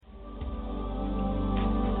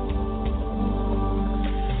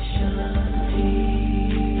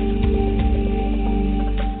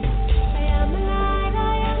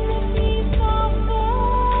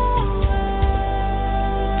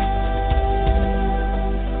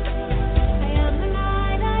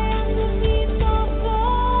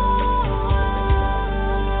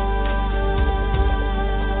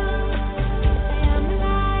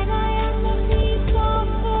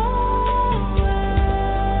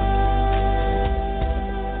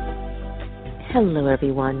Hello,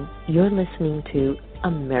 everyone. You're listening to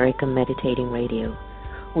America Meditating Radio.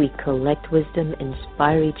 We collect wisdom,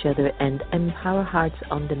 inspire each other, and empower hearts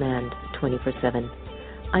on demand 24/7.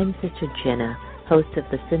 I'm Sister Jenna, host of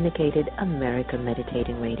the syndicated America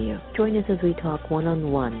Meditating Radio. Join us as we talk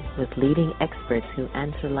one-on-one with leading experts who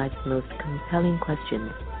answer life's most compelling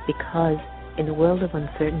questions. Because in a world of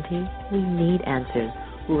uncertainty, we need answers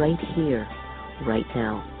right here, right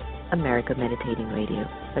now. America Meditating Radio,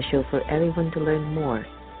 a show for everyone to learn more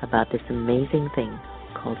about this amazing thing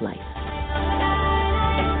called life.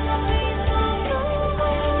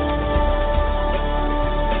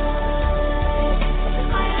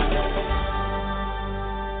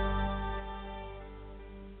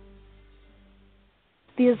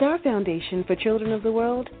 The Azar Foundation for Children of the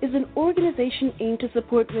World is an organization aimed to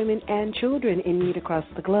support women and children in need across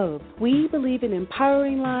the globe. We believe in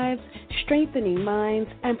empowering lives, strengthening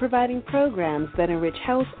minds, and providing programs that enrich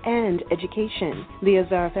health and education. The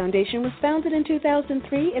Azar Foundation was founded in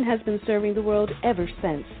 2003 and has been serving the world ever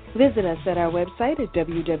since. Visit us at our website at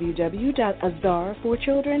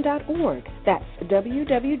www.azar4children.org. That's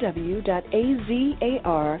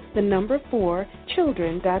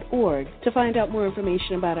www.azar4children.org to find out more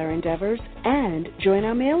information about our endeavors and join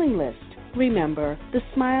our mailing list. Remember, the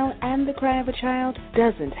smile and the cry of a child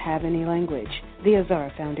doesn't have any language. The Azar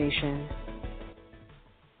Foundation.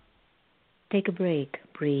 Take a break.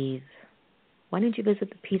 Breathe. Why don't you visit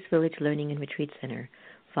the Peace Village Learning and Retreat Center,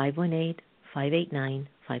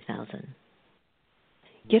 518-589-5000.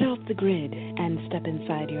 Get off the grid and step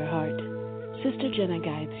inside your heart. Sister Jenna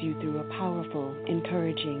guides you through a powerful,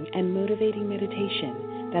 encouraging, and motivating meditation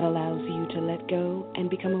that allows you to let go and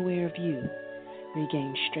become aware of you,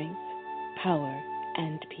 regain strength, power,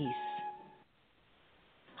 and peace.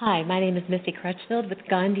 Hi, my name is Misty Crutchfield with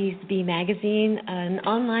Gandhi's Bee Magazine, an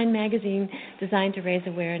online magazine designed to raise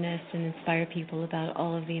awareness and inspire people about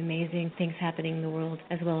all of the amazing things happening in the world,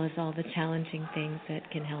 as well as all the challenging things that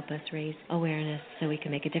can help us raise awareness so we can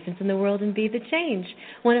make a difference in the world and be the change.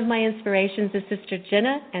 One of my inspirations is Sister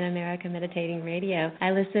Jenna and America Meditating Radio. I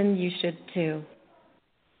listen, you should too.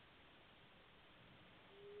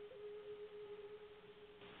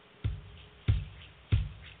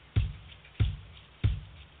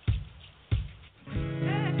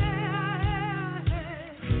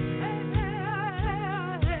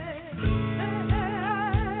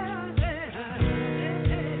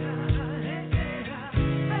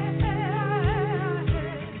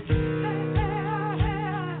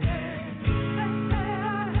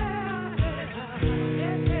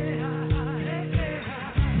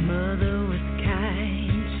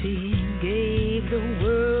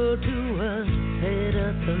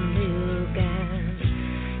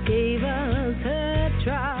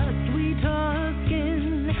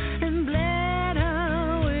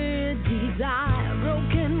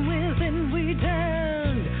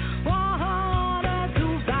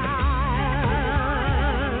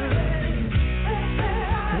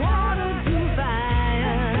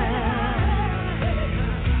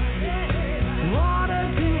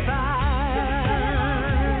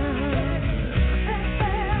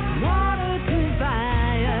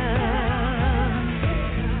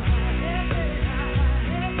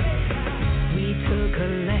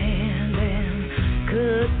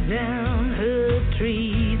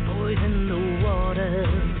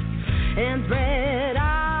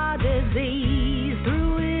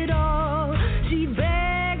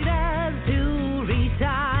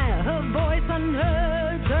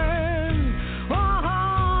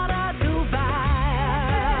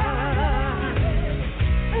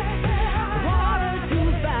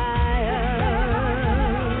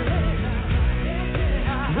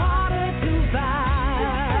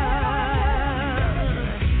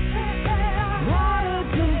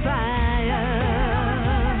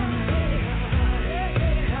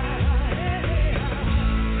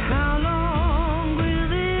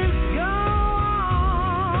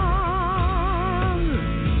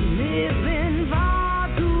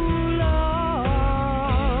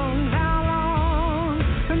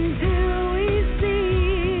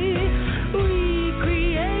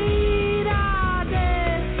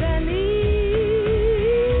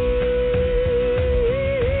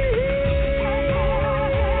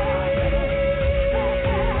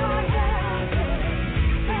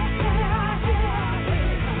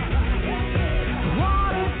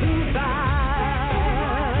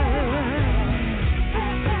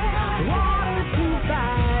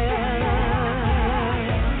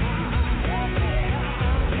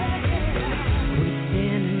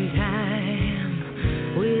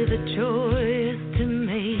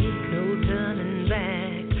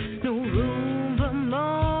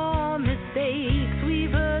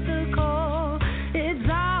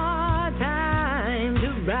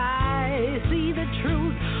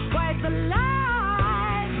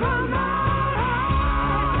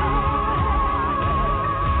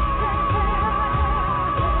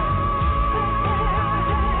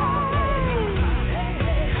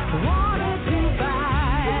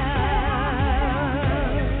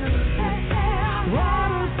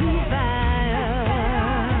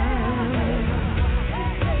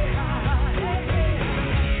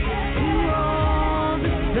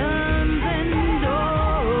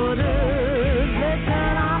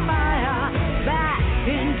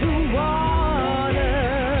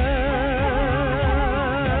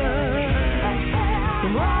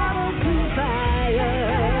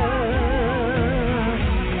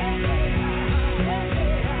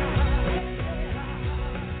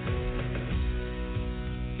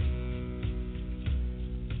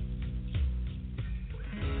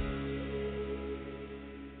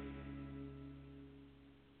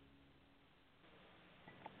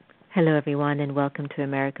 Hello, everyone, and welcome to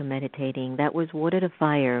America Meditating. That was Water to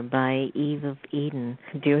Fire by Eve of Eden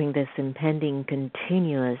during this impending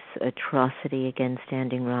continuous atrocity against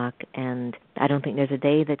Standing Rock. And I don't think there's a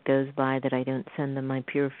day that goes by that I don't send them my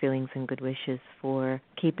pure feelings and good wishes for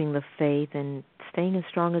keeping the faith and staying as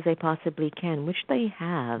strong as they possibly can, which they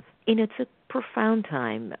have. And it's a profound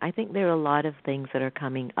time. I think there are a lot of things that are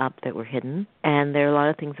coming up that were hidden, and there are a lot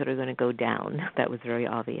of things that are going to go down. That was very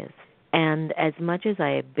obvious. And as much as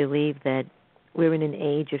I believe that we're in an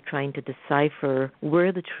age of trying to decipher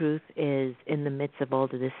where the truth is in the midst of all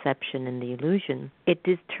the deception and the illusion, it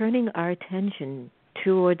is turning our attention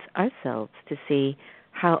towards ourselves to see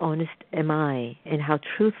how honest am I and how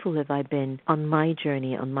truthful have I been on my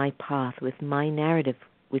journey, on my path, with my narrative,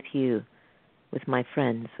 with you, with my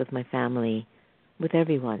friends, with my family, with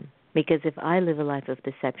everyone. Because if I live a life of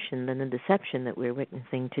deception, then the deception that we're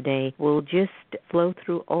witnessing today will just flow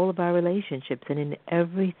through all of our relationships and in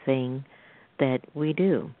everything that we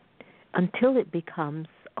do until it becomes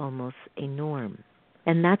almost a norm.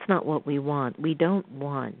 And that's not what we want. We don't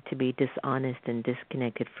want to be dishonest and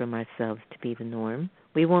disconnected from ourselves to be the norm.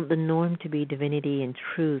 We want the norm to be divinity and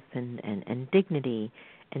truth and dignity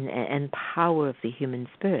and power of the human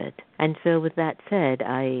spirit. And so with that said,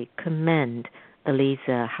 I commend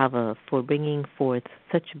Elisa Hava for bringing forth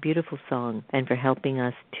such a beautiful song and for helping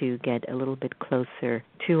us to get a little bit closer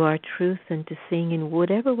to our truth and to seeing in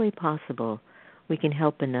whatever way possible we can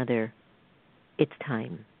help another. It's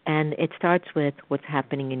time. And it starts with what's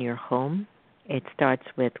happening in your home. It starts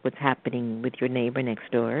with what's happening with your neighbor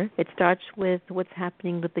next door. It starts with what's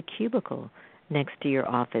happening with the cubicle next to your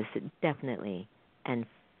office. It definitely and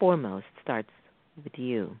foremost starts with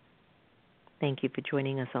you. Thank you for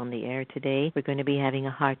joining us on the air today. We're going to be having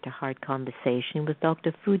a heart-to-heart conversation with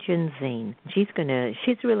Dr. Foojan Zeine. She's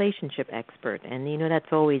a relationship expert, and that's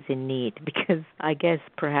always in need because I guess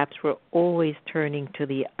perhaps we're always turning to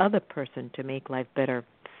the other person to make life better.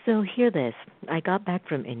 So hear this. I got back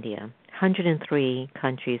from India, 103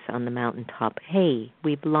 countries on the mountaintop. Hey,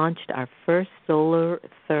 we've launched our first solar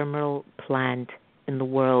thermal plant in the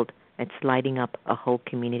world. It's lighting up a whole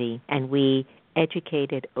community, and we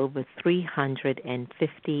educated over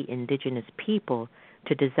 350 indigenous people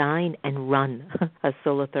to design and run a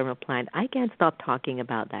solar thermal plant. I can't stop talking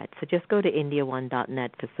about that. So just go to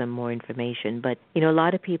indiaone.net for some more information. But, a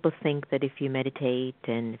lot of people think that if you meditate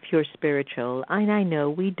and if you're spiritual, and I know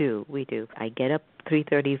we do. I get up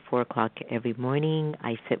 3:30, 4 o'clock every morning.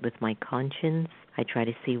 I sit with my conscience. I try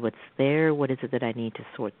to see what's there, what is it that I need to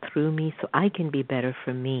sort through me so I can be better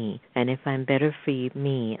for me. And if I'm better for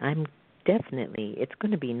me, it's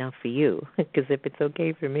going to be enough for you, because if it's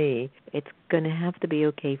okay for me, it's going to have to be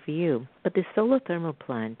okay for you. But the solar thermal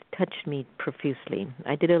plant touched me profusely.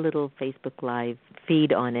 I did a little Facebook Live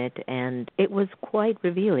feed on it, and it was quite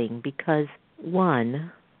revealing because,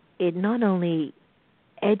 one, it not only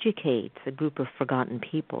educates a group of forgotten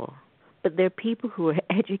people, but they're people who are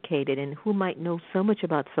educated and who might know so much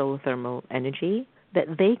about solar thermal energy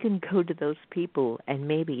that they can go to those people and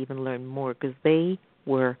maybe even learn more because they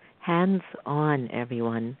were hands-on,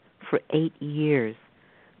 everyone, for 8 years.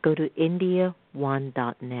 Go to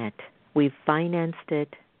indiaone.net. We've financed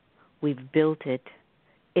it. We've built it.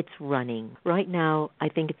 It's running. Right now, I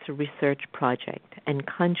think it's a research project, and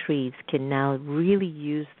countries can now really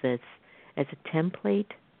use this as a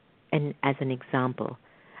template and as an example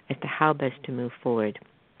as to how best to move forward.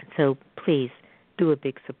 So please do a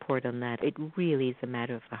big support on that. It really is a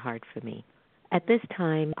matter of the heart for me. At this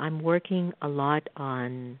time, I'm working a lot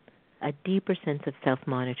on a deeper sense of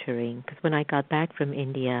self-monitoring, because when I got back from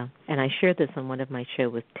India, and I shared this on one of my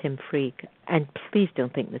shows with Tim Freak, and please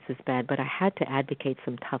don't think this is bad, but I had to advocate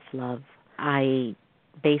some tough love. I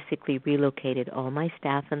basically relocated all my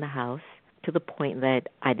staff in the house to the point that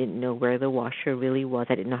I didn't know where the washer really was.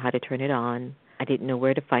 I didn't know how to turn it on. I didn't know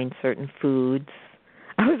where to find certain foods.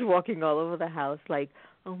 I was walking all over the house like,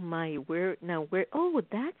 oh my, where, oh,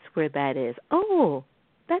 that's where that is. Oh,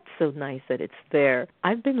 that's so nice that it's there.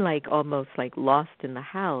 I've been almost lost in the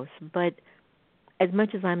house, but as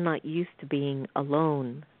much as I'm not used to being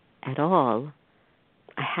alone at all,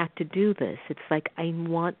 I had to do this. It's like I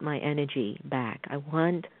want my energy back. I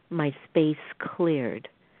want my space cleared.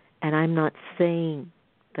 And I'm not saying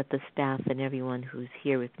that the staff and everyone who's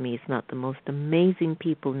here with me is not the most amazing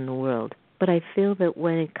people in the world, but I feel that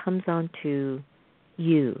when it comes on to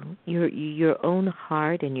your own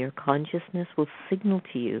heart and your consciousness will signal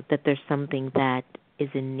to you that there's something that is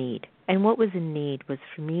in need. And what was in need was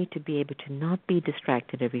for me to be able to not be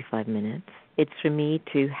distracted every 5 minutes. It's for me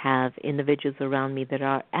to have individuals around me that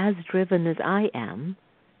are as driven as I am,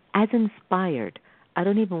 as inspired. I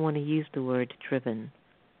don't even want to use the word driven.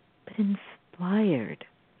 but inspired.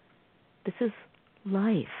 This is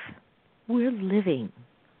life. We're living.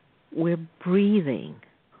 We're breathing.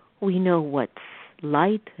 We know what's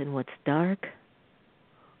light and what's dark.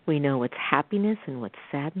 We know what's happiness and what's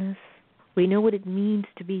sadness. We know what it means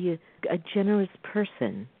to be a generous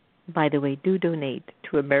person. By the way, do donate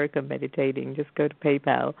to America Meditating. Just go to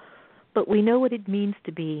PayPal. But we know what it means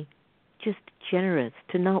to be just generous,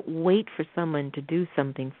 to not wait for someone to do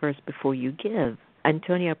something first before you give.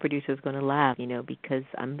 Antonia, our producer, is going to laugh, because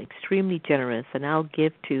I'm extremely generous, and I'll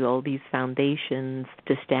give to all these foundations,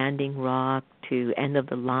 to Standing Rock, to End of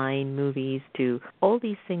the Line movies, to all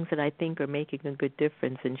these things that I think are making a good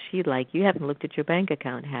difference. And she you haven't looked at your bank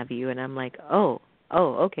account, have you? And I'm like, oh,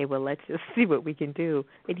 okay, well, let's just see what we can do.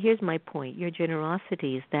 And here's my point. Your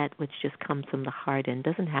generosity is that which just comes from the heart and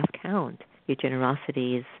doesn't have count. Your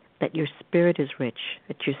generosity is that your spirit is rich,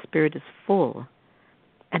 that your spirit is full.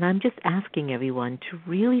 And I'm just asking everyone to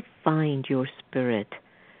really find your spirit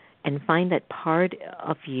and find that part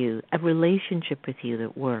of you, a relationship with you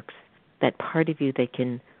that works, that part of you that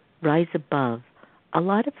can rise above a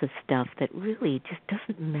lot of the stuff that really just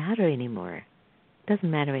doesn't matter anymore. Doesn't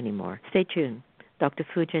matter anymore. Stay tuned. Dr.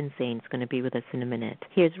 Foojan Zeine is going to be with us in a minute.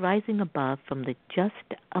 Here's Rising Above from the Just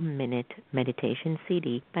a Minute Meditation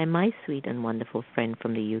CD by my sweet and wonderful friend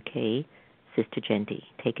from the UK, Sister Genty.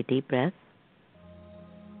 Take a deep breath.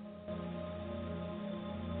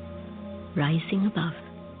 Rising above.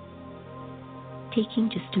 Taking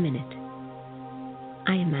just a minute,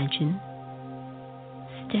 I imagine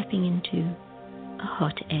stepping into a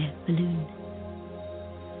hot air balloon.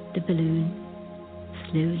 The balloon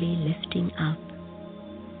slowly lifting up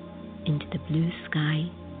into the blue sky.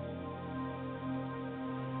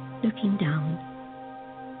 Looking down,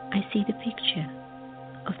 I see the picture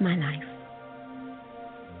of my life.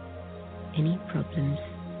 Any problems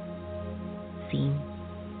seem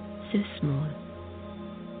so small.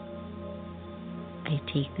 I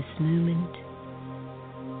take this moment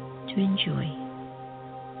to enjoy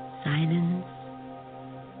silence,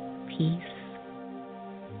 peace,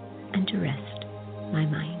 and to rest my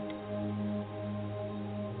mind.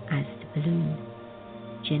 As the balloon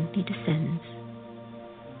gently descends,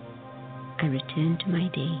 I return to my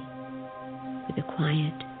day with a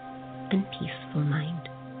quiet and peaceful mind.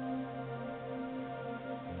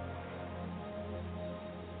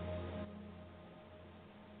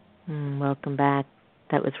 Welcome back.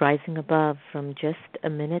 That was Rising Above from Just a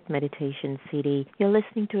Minute Meditation CD. You're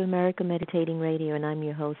listening to America Meditating Radio, and I'm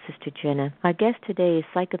your host, Sister Jenna. Our guest today is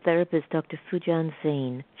psychotherapist Dr. Foojan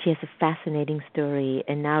Zeine. She has a fascinating story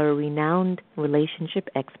and now a renowned relationship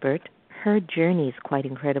expert. Her journey is quite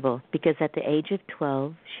incredible because at the age of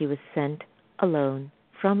 12, she was sent alone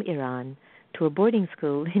from Iran to a boarding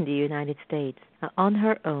school in the United States. On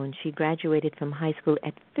her own, she graduated from high school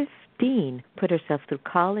at 15, put herself through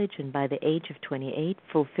college, and by the age of 28,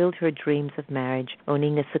 fulfilled her dreams of marriage,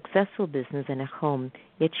 owning a successful business and a home.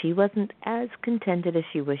 Yet she wasn't as contented as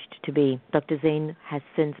she wished to be. Dr. Zeine has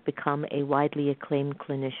since become a widely acclaimed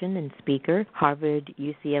clinician and speaker. Harvard,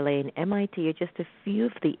 UCLA, and MIT are just a few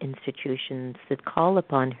of the institutions that call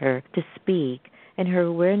upon her to speak. And her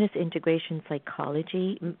awareness integration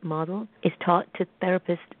psychology model is taught to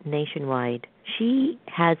therapists nationwide. She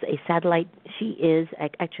has a satellite, she's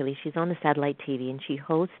on the satellite TV, and she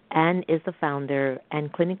hosts and is the founder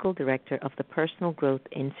and clinical director of the Personal Growth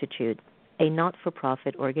Institute, a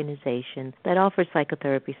not-for-profit organization that offers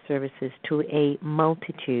psychotherapy services to a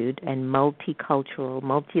multitude and multicultural,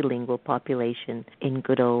 multilingual population in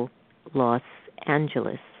good old Los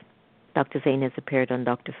Angeles. Dr. Zeine has appeared on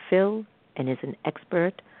Dr. Phil and is an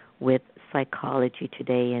expert with psychology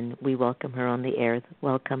today, and we welcome her on the air.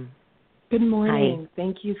 Welcome. Good morning. Hi.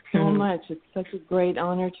 Thank you so much. It's such a great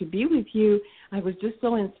honor to be with you. I was just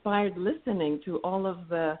so inspired listening to all of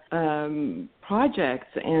the projects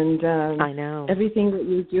and I know. Everything that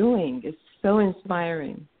you're doing. It's so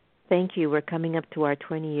inspiring. Thank you. We're coming up to our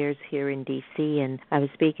 20 years here in D.C., and I was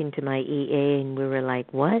speaking to my EA, and we were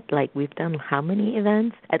like, what? Like, we've done how many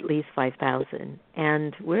events? At least 5,000.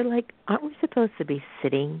 And we're like, aren't we supposed to be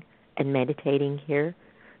sitting and meditating here?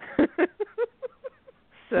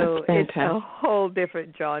 So it's a whole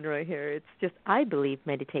different genre here. It's just, I believe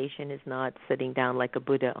meditation is not sitting down like a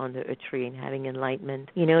Buddha under a tree and having enlightenment.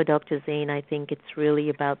 You know, Dr. Zeine, I think it's really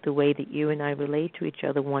about the way that you and I relate to each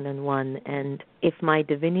other one-on-one. And if my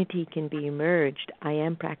divinity can be emerged, I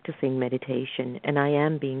am practicing meditation, and I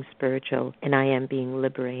am being spiritual, and I am being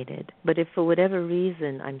liberated. But if for whatever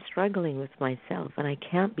reason I'm struggling with myself, and I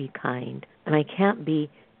can't be kind, and I can't be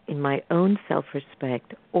in my own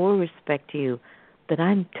self-respect or respect you, that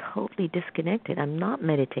I'm totally disconnected. I'm not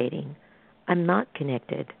meditating. I'm not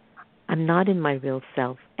connected. I'm not in my real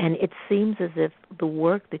self. And it seems as if the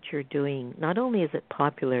work that you're doing, not only is it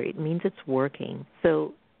popular, it means it's working.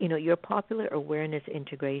 So, your popular awareness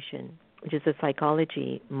integration, which is a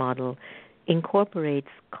psychology model, incorporates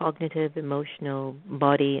cognitive, emotional,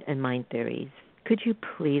 body, and mind theories. Could you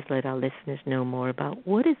please let our listeners know more about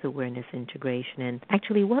what is awareness integration and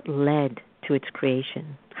actually what led to its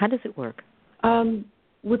creation? How does it work?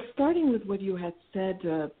 Starting with what you had said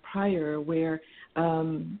prior, where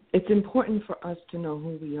it's important for us to know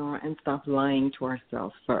who we are and stop lying to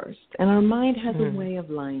ourselves first. And our mind has a way of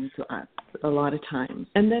lying to us a lot of times.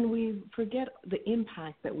 And then we forget the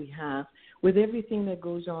impact that we have with everything that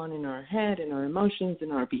goes on in our head and our emotions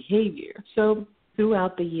and our behavior. So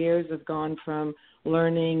throughout the years, I've gone from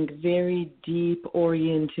learning very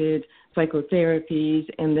deep-oriented psychotherapies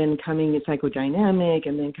and then coming to psychodynamic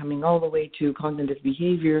and then coming all the way to cognitive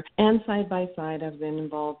behavior. And side by side, I've been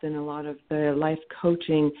involved in a lot of the life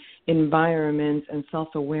coaching environments and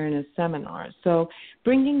self-awareness seminars. So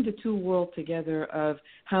bringing the two worlds together of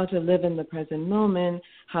how to live in the present moment,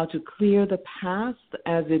 how to clear the past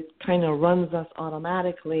as it kind of runs us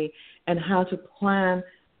automatically, and how to plan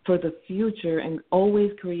for the future and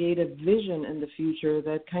always create a vision in the future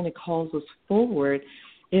that kind of calls us forward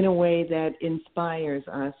in a way that inspires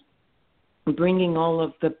us, bringing all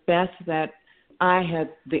of the best that I had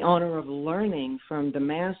the honor of learning from the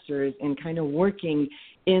masters and kind of working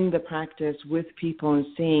in the practice with people and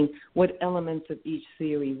seeing what elements of each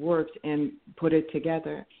theory worked and put it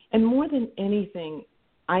together. And more than anything,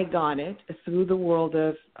 I got it through the world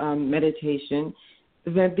of meditation,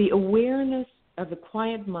 that the awareness of a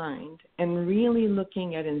quiet mind and really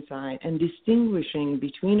looking at inside and distinguishing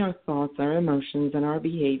between our thoughts, our emotions, and our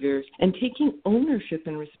behaviors, and taking ownership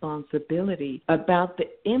and responsibility about the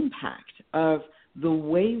impact of the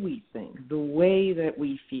way we think, the way that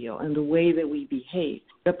we feel, and the way that we behave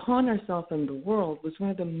upon ourselves and the world was one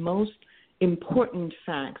of the most important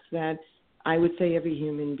facts that I would say every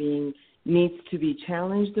human being needs to be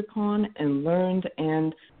challenged upon and learned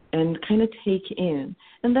and kind of take in.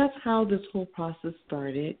 And that's how this whole process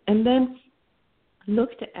started. And then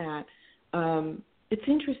looked at, it's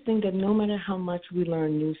interesting that no matter how much we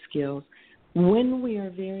learn new skills, when we are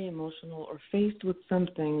very emotional or faced with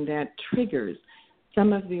something that triggers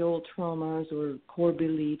some of the old traumas or core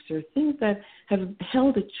beliefs or things that have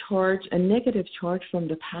held a negative charge from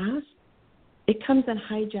the past, it comes and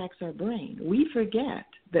hijacks our brain. We forget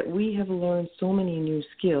that we have learned so many new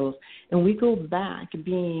skills, and we go back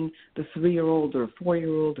being the 3-year-old or a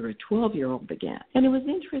 4-year-old or a 12-year-old again. And it was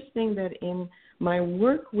interesting that in my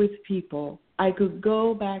work with people, I could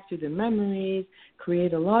go back to the memories,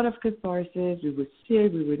 create a lot of catharsis. We would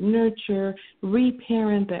sit, we would nurture,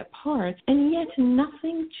 reparent that part, and yet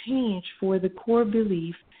nothing changed for the core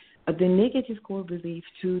belief, the negative core belief,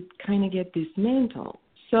 to kind of get dismantled.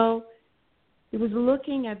 So it was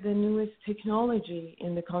looking at the newest technology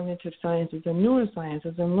in the cognitive sciences and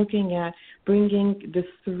neurosciences and looking at bringing the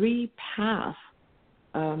 3 paths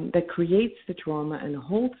that creates the trauma and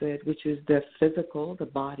holds it, which is the physical, the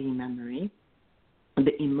body memory,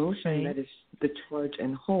 the emotion that is the charge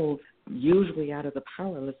and holds, usually out of the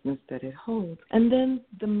powerlessness that it holds, and then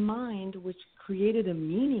the mind, which created a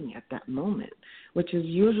meaning at that moment, which is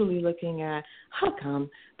usually looking at how come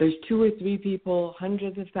there's 2 or 3 people,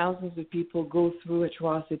 hundreds of thousands of people go through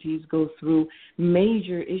atrocities, go through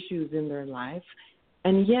major issues in their life,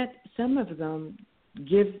 and yet some of them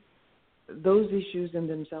give those issues in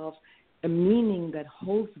themselves a meaning that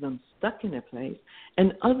holds them stuck in a place,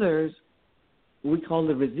 and others we call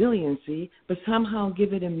the resiliency, but somehow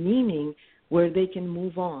give it a meaning where they can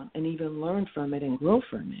move on and even learn from it and grow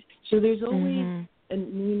from it. So there's always a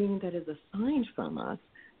meaning that is assigned from us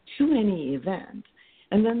to any event.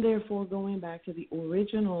 And then therefore going back to the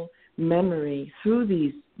original memory through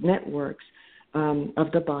these networks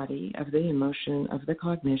of the body, of the emotion, of the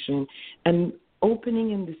cognition, and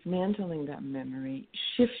opening and dismantling that memory,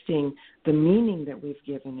 shifting the meaning that we've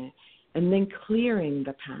given it, and then clearing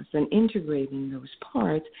the past and integrating those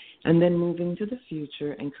parts, and then moving to the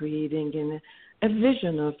future and creating a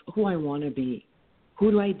vision of who I want to be.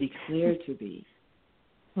 Who do I declare to be?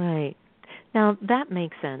 Right. Now, that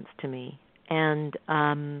makes sense to me. And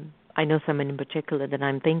I know someone in particular that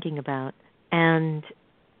I'm thinking about. And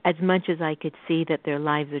as much as I could see that their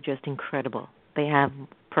lives are just incredible, they have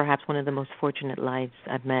perhaps one of the most fortunate lives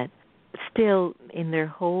I've met, still in their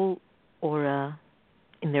whole aura,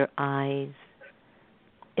 in their eyes,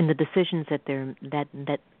 in the decisions that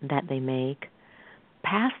they make,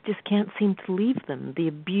 past just can't seem to leave them. The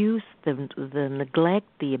abuse, the neglect,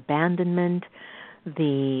 the abandonment,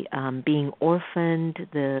 the being orphaned,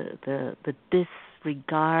 the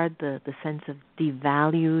disregard, the sense of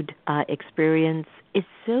devalued experience is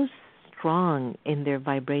so strong in their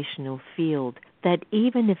vibrational field that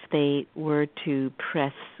even if they were to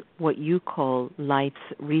press what you call life's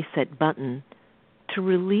reset button to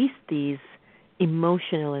release these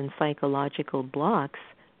emotional and psychological blocks,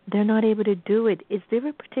 they're not able to do it. Is there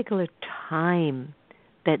a particular time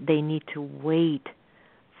that they need to wait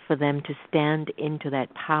for them to stand into that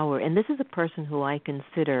power? And this is a person who I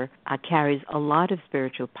consider carries a lot of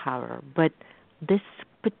spiritual power, but this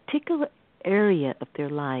particular area of their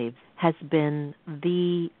lives has been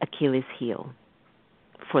the Achilles heel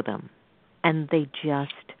for them, and they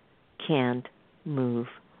just can't move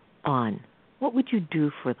on. What would you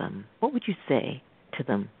do for them? What would you say to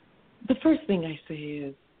them? The first thing I say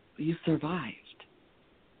is, you survived.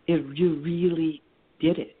 You really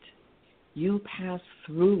did it. You passed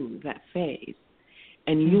through that phase,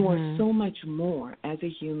 and you are so much more as a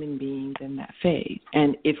human being than that phase.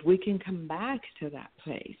 And if we can come back to that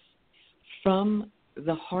place from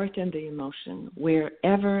the heart and the emotion,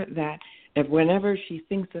 whenever she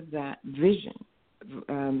thinks of that vision,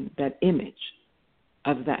 that image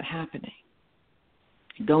of that happening,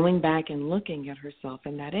 going back and looking at herself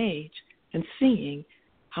in that age and seeing,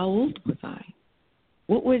 how old was I?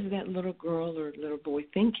 What was that little girl or little boy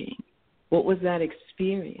thinking? What was that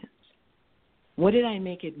experience? What did I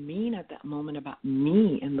make it mean at that moment about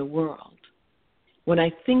me and the world? When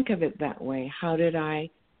I think of it that way, how did I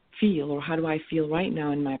feel, or how do I feel right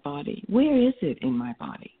now in my body? Where is it in my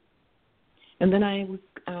body? And then I would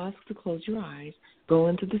ask to close your eyes, go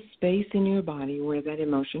into the space in your body where that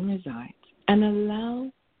emotion resides, and allow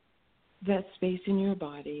that space in your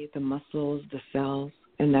body, the muscles, the cells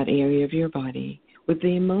in that area of your body, with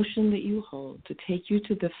the emotion that you hold, to take you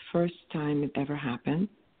to the first time it ever happened,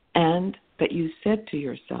 and that you said to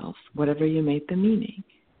yourself, whatever you made the meaning,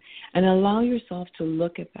 and allow yourself to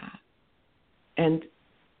look at that and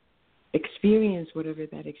experience whatever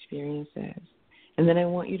that experience is. And then I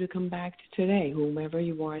want you to come back to today, whomever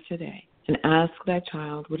you are today, and ask that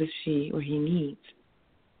child what does she or he needs,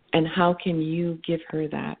 and how can you give her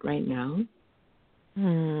that right now?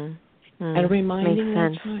 And reminding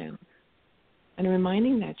that child. And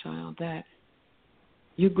reminding that child that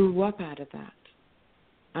you grew up out of that.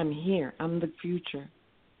 I'm here. I'm the future.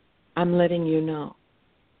 I'm letting you know.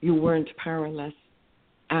 You weren't powerless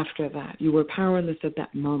after that. You were powerless at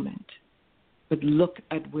that moment. But look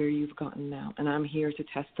at where you've gotten now. And I'm here to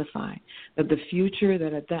testify that the future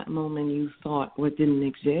that at that moment you thought didn't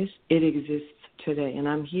exist, it exists today. And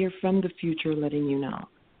I'm here from the future letting you know.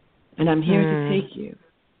 And I'm here to take you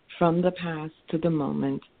from the past to the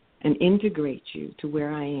moment and integrate you to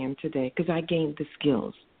where I am today, because I gained the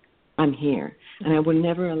skills. I'm here, and I will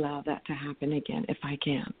never allow that to happen again if I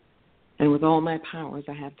can. And with all my powers,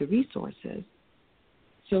 I have the resources.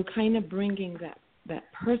 So kind of bringing that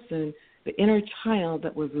person, the inner child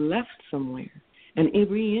that was left somewhere, and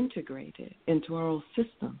reintegrated into our old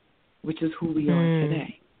system, which is who we are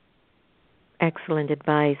today. Excellent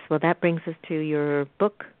advice. Well, that brings us to your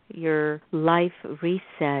book, Your Life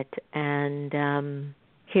Reset, and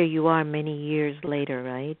here you are many years later,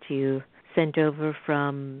 right? You sent over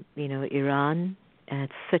from, Iran at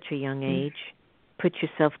such a young age, put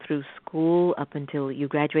yourself through school up until you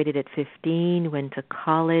graduated at 15, went to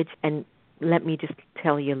college, and let me just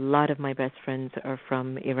tell you, a lot of my best friends are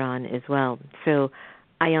from Iran as well. So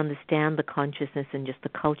I understand the consciousness and just the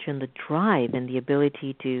culture and the drive and the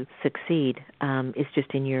ability to succeed is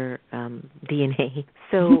just in your DNA.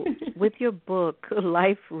 So with your book,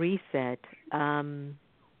 Life Reset,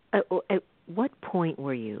 at what point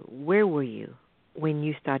were you? Where were you when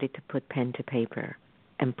you started to put pen to paper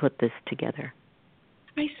and put this together?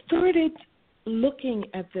 I started looking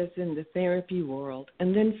at this in the therapy world,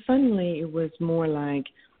 and then suddenly it was more like,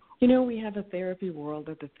 we have a therapy world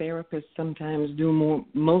that the therapists sometimes do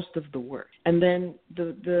most of the work, and then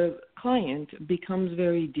the client becomes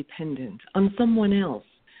very dependent on someone else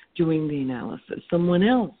doing the analysis, someone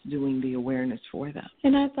else doing the awareness for them.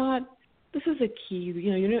 And I thought, this is a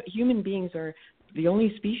key. Human beings are the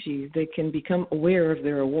only species that can become aware of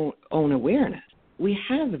their own awareness. We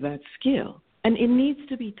have that skill, and it needs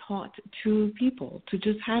to be taught to people to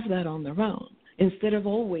just have that on their own instead of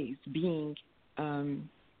always being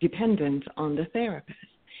dependent on the therapist.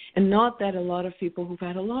 And not that a lot of people who've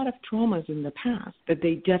had a lot of traumas in the past, that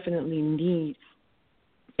they definitely need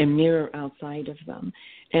a mirror outside of them.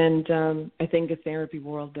 And I think the therapy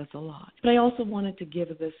world does a lot. But I also wanted to give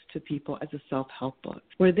this to people as a self-help book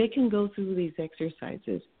where they can go through these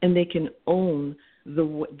exercises and they can own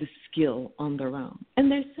the skill on their own. And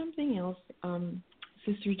there's something else,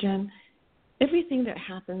 Sister Jen. Everything that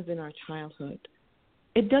happens in our childhood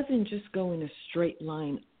it doesn't just go in a straight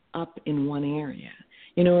line up in one area.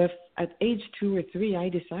 You know, if at age 2 or 3 I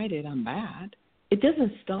decided I'm bad, it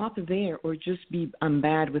doesn't stop there or just be I'm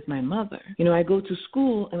bad with my mother. You know, I go to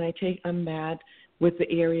school and I take I'm bad with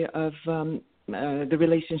the area of the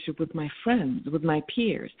relationship with my friends, with my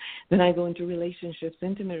peers. Then I go into relationships,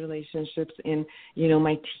 intimate relationships in, you know,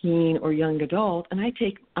 my teen or young adult, and I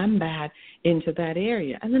take I'm bad into that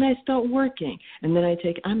area. And then I start working, and then I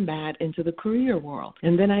take I'm bad into the career world.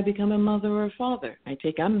 And then I become a mother or a father. I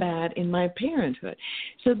take I'm bad in my parenthood.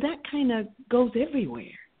 So that kind of goes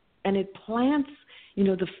everywhere. And it plants, you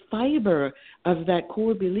know, the fiber of that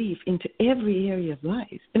core belief into every area of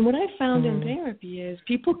life. And what I found in therapy is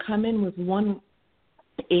people come in with one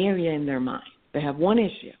area in their mind. They have one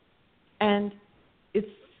issue. And it's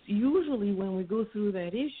usually when we go through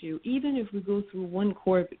that issue, even if we go through one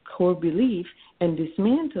core belief and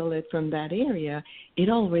dismantle it from that area, it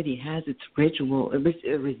already has its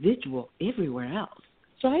residual everywhere else.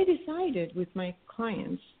 So I decided with my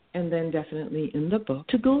clients, and then definitely in the book,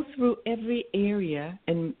 to go through every area,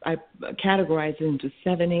 and I categorize it into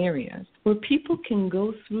 7 areas, where people can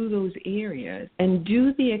go through those areas and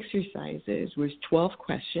do the exercises with 12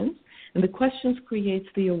 questions, and the questions creates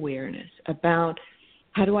the awareness about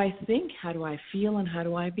how do I think, how do I feel, and how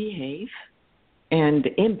do I behave, and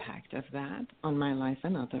the impact of that on my life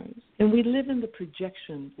and others. And we live in the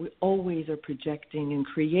projection. We always are projecting and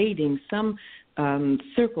creating some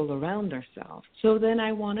circle around ourselves. So then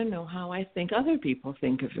I want to know how I think other people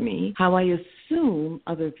think of me, how I assume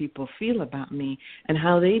other people feel about me, and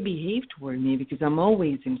how they behave toward me, because I'm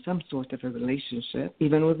always in some sort of a relationship,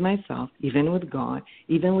 even with myself, even with God,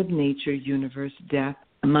 even with nature, universe, death,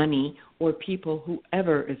 money, or people,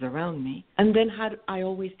 whoever is around me. And then how do I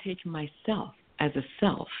always take myself as a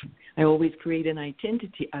self. I always create an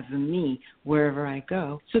identity as a me wherever I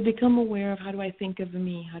go. So become aware of how do I think of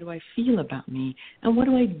me, how do I feel about me, and what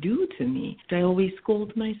do I do to me? Do I always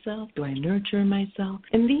scold myself? Do I nurture myself?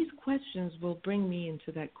 And these questions will bring me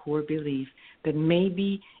into that core belief that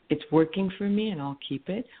maybe it's working for me and I'll keep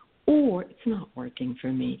it, or it's not working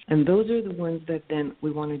for me. And those are the ones that then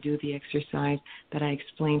we want to do the exercise that I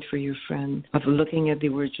explained for you, friend, of looking at the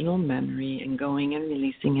original memory and going and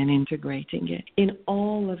releasing and integrating it in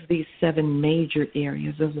all of these 7 major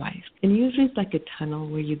areas of life. And usually it's like a tunnel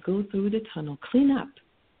where you go through the tunnel, clean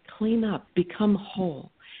up, become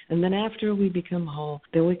whole. And then after we become whole,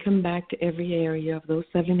 then we come back to every area of those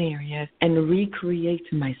 7 areas and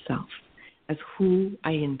recreate myself as who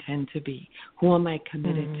I intend to be. Who am I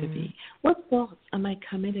committed to be? What thoughts am I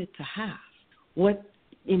committed to have? What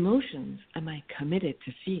emotions am I committed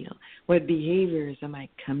to feel? What behaviors am I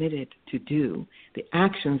committed to do? The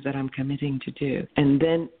actions that I'm committing to do. And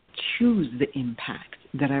then choose the impact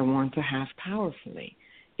that I want to have powerfully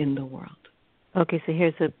in the world. Okay, so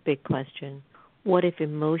here's a big question. What if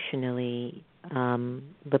emotionally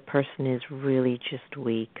the person is really just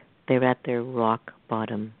weak? They're at their rock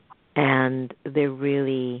bottom. And they're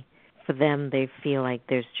really, for them, they feel like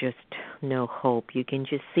there's just no hope. You can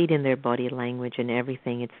just see it in their body language and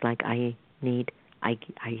everything. It's like, I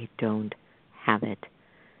don't have it.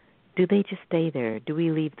 Do they just stay there? Do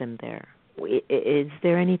we leave them there? Is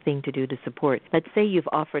there anything to do to support? Let's say you've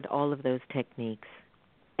offered all of those techniques,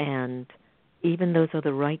 and even those are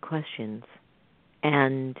the right questions,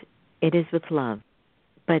 and it is with love.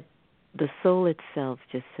 But the soul itself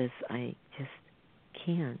just says, I just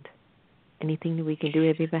can't. Anything that we can do?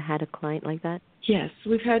 Have you ever had a client like that? Yes,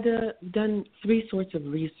 we've had done 3 sorts of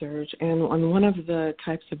research, and on one of the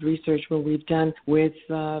types of research where we've done with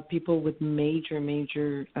people with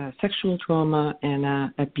major sexual trauma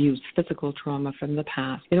and abuse, physical trauma from the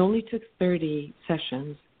past, it only took 30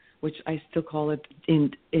 sessions, which I still call it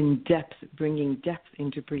in depth, bringing depth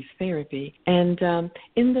into brief therapy. And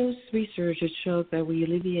in those research, it shows that we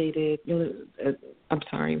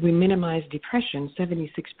we minimized depression 76%,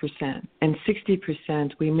 and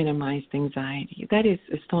 60% we minimized anxiety. That is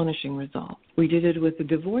astonishing result. We did it with the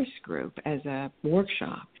divorce group as a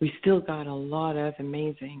workshop. We still got a lot of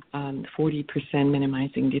amazing 40%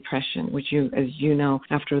 minimizing depression, which as you know,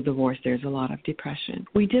 after a divorce, there's a lot of depression.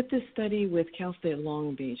 We did this study with Cal State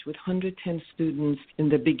Long Beach with 110 students in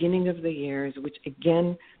the beginning of the years, which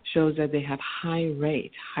again shows that they have high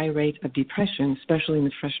rate of depression, especially in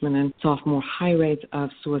the freshman and sophomore, high rate of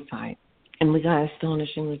suicide. And we got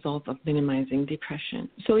astonishing results of minimizing depression.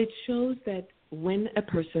 So it shows that when a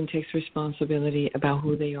person takes responsibility about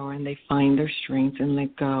who they are and they find their strengths and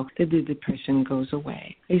let go, that the depression goes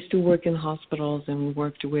away. I used to work in hospitals and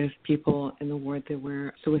worked with people in the ward that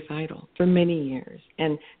were suicidal for many years.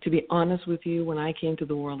 And to be honest with you, when I came to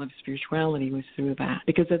the world of spirituality, it was through that.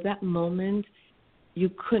 Because at that moment,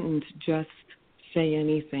 you couldn't just say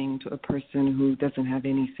anything to a person who doesn't have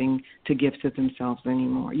anything to give to themselves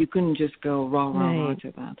anymore. You couldn't just go rah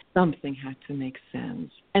to them. Something had to make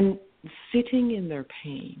sense. And sitting in their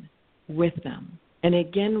pain with them, and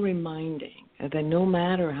again reminding that no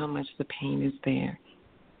matter how much the pain is there,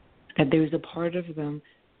 that there's a part of them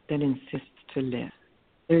that insists to live.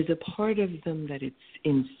 There's a part of them that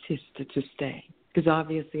insists to stay. Because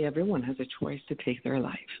obviously everyone has a choice to take their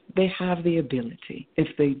life. They have the ability. If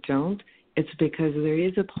they don't, it's because there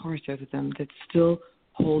is a part of them that still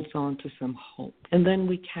holds on to some hope. And then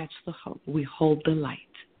we catch the hope. We hold the light.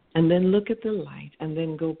 And then look at the light and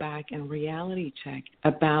then go back and reality check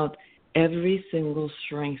about every single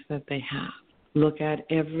strength that they have. Look at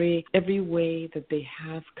every way that they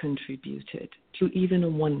have contributed to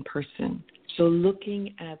even one person. So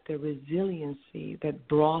looking at the resiliency that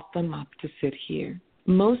brought them up to sit here.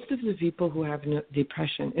 Most of the people who have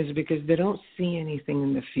depression is because they don't see anything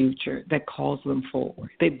in the future that calls them forward.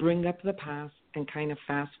 They bring up the past and kind of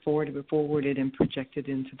fast forward it and project it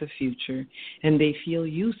into the future, and they feel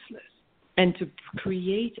useless. And to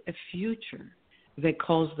create a future that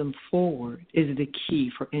calls them forward is the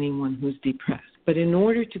key for anyone who's depressed. But in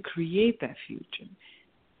order to create that future,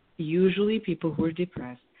 usually people who are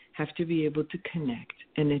depressed have to be able to connect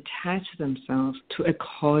and attach themselves to a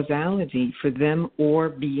causality for them or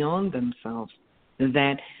beyond themselves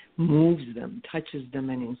that moves them, touches them,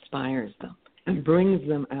 and inspires them, and brings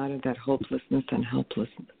them out of that hopelessness and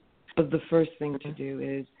helplessness. But the first thing to do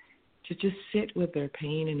is to just sit with their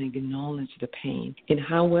pain and acknowledge the pain in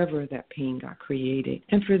however that pain got created,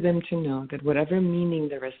 and for them to know that whatever meaning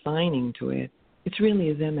they're assigning to it, it's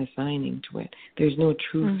really them assigning to it. There's no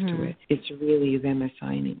truth to it. It's really them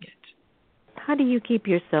assigning it. How do you keep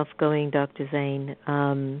yourself going, Dr.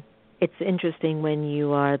 Zeine? It's interesting when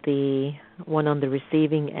you are the one on the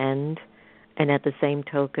receiving end and at the same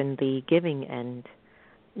token the giving end.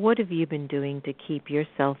 What have you been doing to keep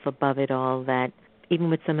yourself above it all, that even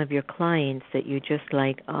with some of your clients that you just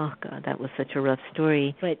like, oh, God, that was such a rough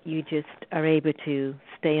story, but you just are able to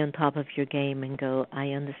stay on top of your game and go,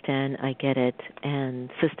 I understand, I get it, and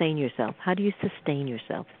sustain yourself? How do you sustain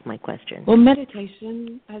yourself is my question. Well,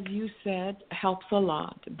 meditation, as you said, helps a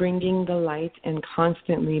lot, bringing the light and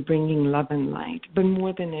constantly bringing love and light, but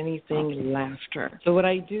more than anything, laughter. So what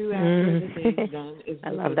I do after the day is done is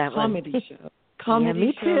a comedy show.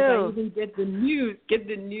 Comedy shows. I even get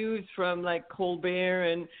the news from like Colbert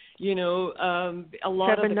and a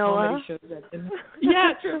lot Trevor of the Noah. Comedy shows.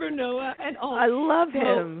 Trevor Noah and all. I love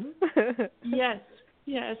him.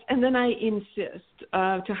 Yes, and then I insist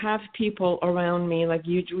to have people around me, like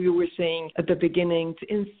you were saying at the beginning,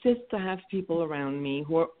 to insist to have people around me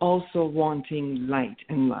who are also wanting light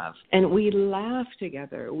and love. And we laugh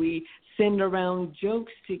together. We send around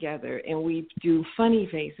jokes together, and we do funny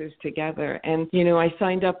faces together. And, I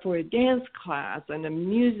signed up for a dance class and a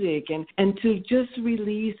music and to just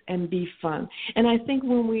release and be fun. And I think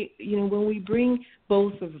when we bring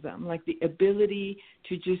both of them, like the ability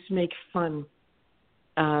to just make fun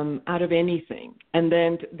out of anything, and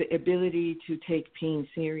then the ability to take pain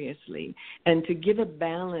seriously and to give a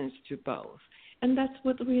balance to both. And that's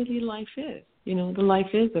what really life is. The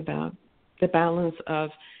life is about the balance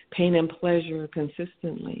of pain and pleasure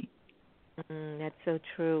consistently. That's so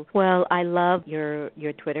true. Well, I love your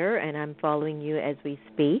Twitter, and I'm following you as we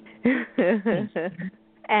speak.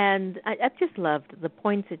 And I've just loved the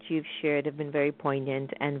points that you've shared have been very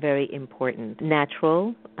poignant and very important,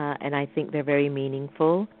 natural, and I think they're very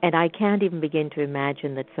meaningful. And I can't even begin to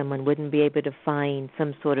imagine that someone wouldn't be able to find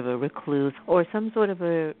some sort of a recluse or some sort of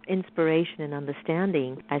a inspiration and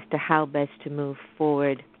understanding as to how best to move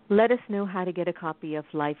forward. Let us know how to get a copy of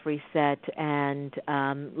Life Reset, and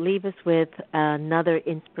leave us with another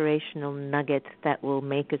inspirational nugget that will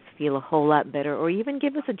make us feel a whole lot better, or even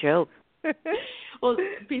give us a joke. Well,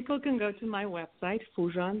 people can go to my website,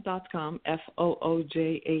 Foojan.com,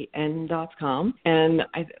 Foojan.com, and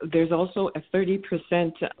there's also a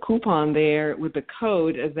 30% coupon there with the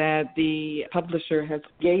code that the publisher has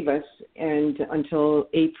gave us, and until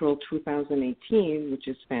April 2018, which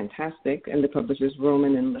is fantastic, and the publisher's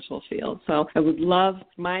Roman and Littlefield. So I would love,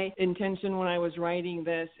 my intention when I was writing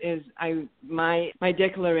this is my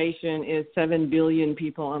declaration is 7 billion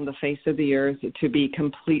people on the face of the earth to be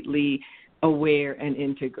completely aware and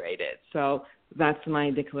integrated. So that's my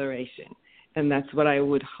declaration. And that's what I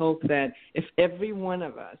would hope, that if every one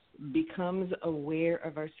of us becomes aware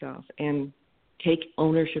of ourselves and take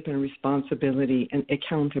ownership and responsibility and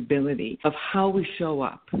accountability of how we show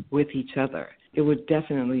up with each other, it would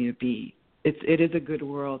definitely be, it is a good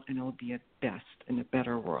world, and it will be a best and a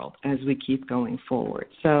better world as we keep going forward.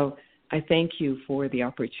 So I thank you for the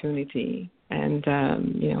opportunity and,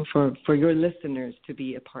 for your listeners to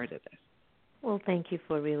be a part of this. Well, thank you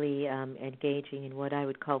for really engaging in what I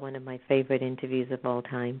would call one of my favorite interviews of all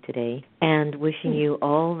time today, and wishing you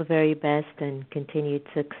all the very best and continued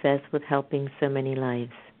success with helping so many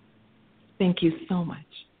lives. Thank you so much.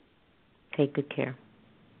 Take good care.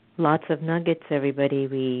 Lots of nuggets, everybody.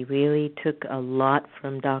 We really took a lot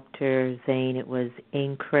from Dr. Zeine. It was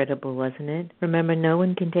incredible, wasn't it? Remember, no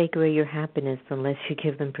one can take away your happiness unless you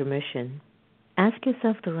give them permission. Ask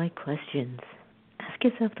yourself the right questions. Ask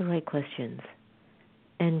yourself the right questions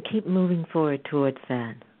and keep moving forward towards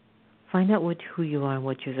that. Find out who you are and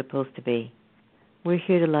what you're supposed to be. We're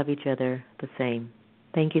here to love each other the same.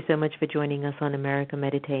 Thank you so much for joining us on America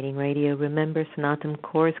Meditating Radio. Remember, Sanatam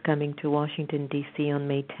Core is coming to Washington, D.C. on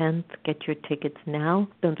May 10th. Get your tickets now.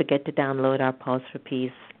 Don't forget to download our Pause for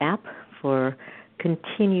Peace app for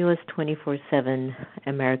continuous 24/7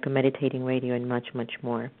 America Meditating Radio and much, much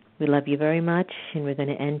more. We love you very much, and we're going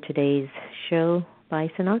to end today's show by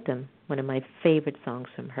Sanatam, one of my favorite songs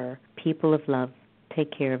from her, People of Love.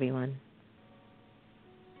 Take care, everyone.